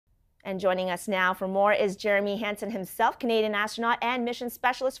And joining us now for more is Jeremy Hansen himself, Canadian astronaut and mission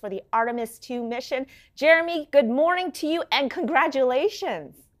specialist for the Artemis II mission. Jeremy, good morning to you and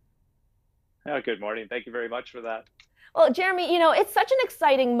congratulations. Good morning. Thank you very much for that. Well, Jeremy, it's such an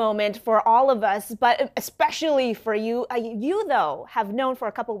exciting moment for all of us, but especially for you. You, though, have known for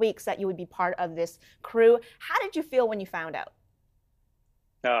a couple of weeks that you would be part of this crew. How did you feel when you found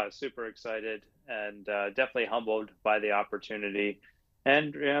out? Super excited and definitely humbled by the opportunity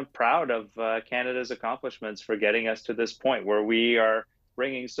and proud of Canada's accomplishments for getting us to this point where we are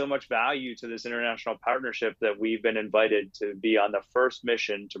bringing so much value to this international partnership that we've been invited to be on the first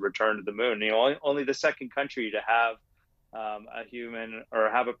mission to return to the moon. Only the second country to have a human or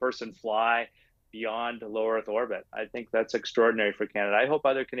have a person fly beyond low Earth orbit. I think that's extraordinary for Canada. I hope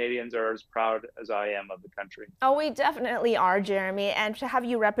other Canadians are as proud as I am of the country. Oh, we definitely are, Jeremy. And to have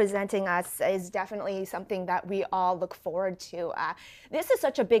you representing us is definitely something that we all look forward to. This is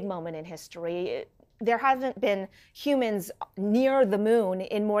such a big moment in history. There hasn't been humans near the moon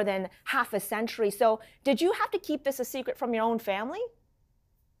in more than half a century. So did you have to keep this a secret from your own family?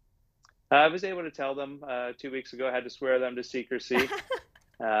 I was able to tell them 2 weeks ago. I had to swear them to secrecy.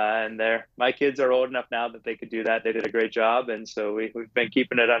 And my kids are old enough now that they could do that. They did a great job. And so we've been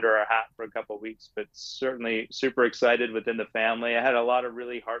keeping it under our hat for a couple of weeks, but certainly super excited within the family. I had a lot of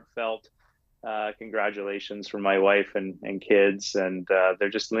really heartfelt congratulations from my wife and kids. And they're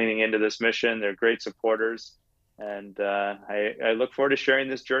just leaning into this mission. They're great supporters. And I look forward to sharing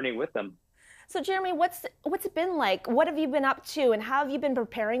this journey with them. So Jeremy, what's it been like? What have you been up to and how have you been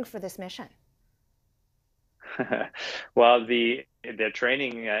preparing for this mission? Well, the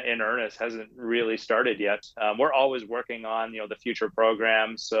training in earnest hasn't really started yet. We're always working on the future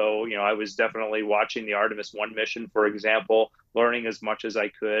programs. So I was definitely watching the Artemis I mission, for example, learning as much as I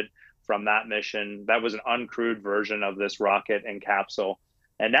could from that mission. That was an uncrewed version of this rocket and capsule.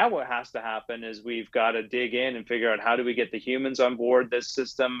 And now what has to happen is we've got to dig in and figure out how do we get the humans on board this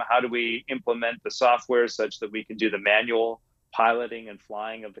system? How do we implement the software such that we can do the manual piloting and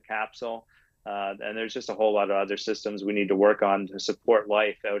flying of the capsule? And there's just a whole lot of other systems we need to work on to support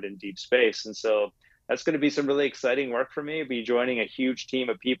life out in deep space. And so that's going to be some really exciting work for me. I'll be joining a huge team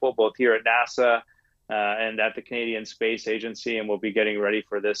of people, both here at NASA and at the Canadian Space Agency. And we'll be getting ready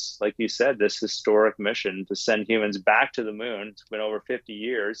for this, like you said, this historic mission to send humans back to the moon. It's been over 50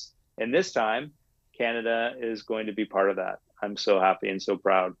 years. And this time, Canada is going to be part of that. I'm so happy and so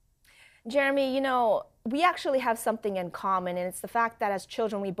proud. Jeremy, we actually have something in common, and it's the fact that as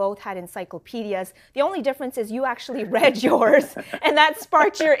children we both had encyclopedias. The only difference is you actually read yours, and that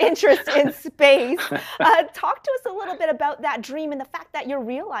sparked your interest in space. Talk to us a little bit about that dream and the fact that you're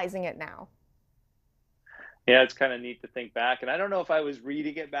realizing it now. Yeah, it's kind of neat to think back. And I don't know if I was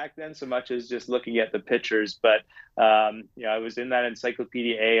reading it back then so much as just looking at the pictures, but I was in that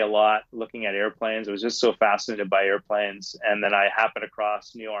Encyclopedia A lot, looking at airplanes. I was just so fascinated by airplanes. And then I happened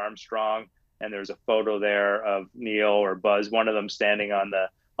across Neil Armstrong, and there's a photo there of Neil or Buzz, one of them standing on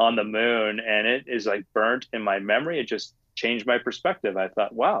the moon. And it is like burnt in my memory. It just changed my perspective. I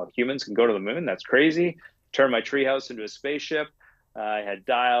thought, wow, humans can go to the moon. That's crazy. Turn my treehouse into a spaceship. I had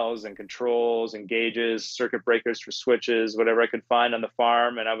dials and controls and gauges, circuit breakers for switches, whatever I could find on the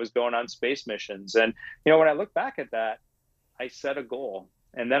farm. And I was going on space missions. And, when I look back at that, I set a goal.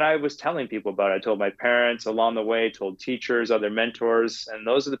 And then I was telling people about it. I told my parents along the way, told teachers, other mentors. And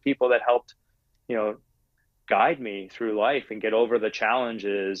those are the people that helped, guide me through life and get over the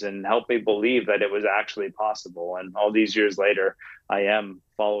challenges and help me believe that it was actually possible. And all these years later, I am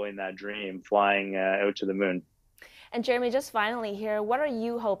following that dream, flying out to the moon. And Jeremy, just finally here, what are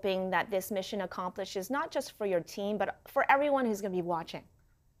you hoping that this mission accomplishes, not just for your team, but for everyone who's going to be watching?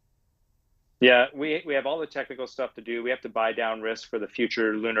 Yeah, we have all the technical stuff to do. We have to buy down risk for the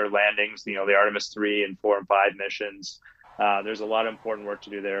future lunar landings, the Artemis 3 and 4 and 5 missions. There's a lot of important work to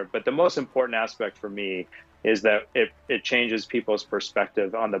do there. But the most important aspect for me is that it changes people's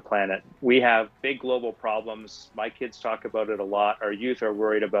perspective on the planet. We have big global problems. My kids talk about it a lot. Our youth are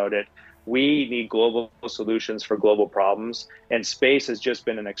worried about it. We need global solutions for global problems. And space has just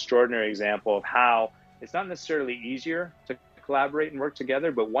been an extraordinary example of how it's not necessarily easier to collaborate and work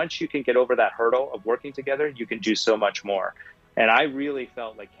together, but once you can get over that hurdle of working together, you can do so much more. And I really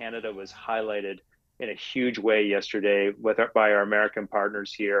felt like Canada was highlighted in a huge way yesterday by our American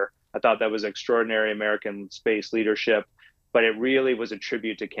partners here. I thought that was extraordinary American space leadership, but it really was a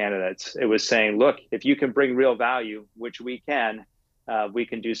tribute to Canada. It was saying, look, if you can bring real value, which we can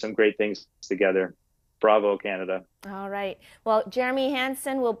do some great things together. Bravo, Canada. All right. Well, Jeremy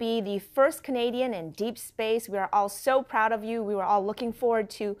Hansen will be the first Canadian in deep space. We are all so proud of you. We were all looking forward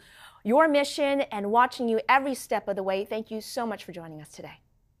to your mission and watching you every step of the way. Thank you so much for joining us today.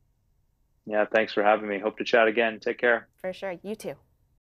 Yeah, thanks for having me. Hope to chat again. Take care. For sure. You too.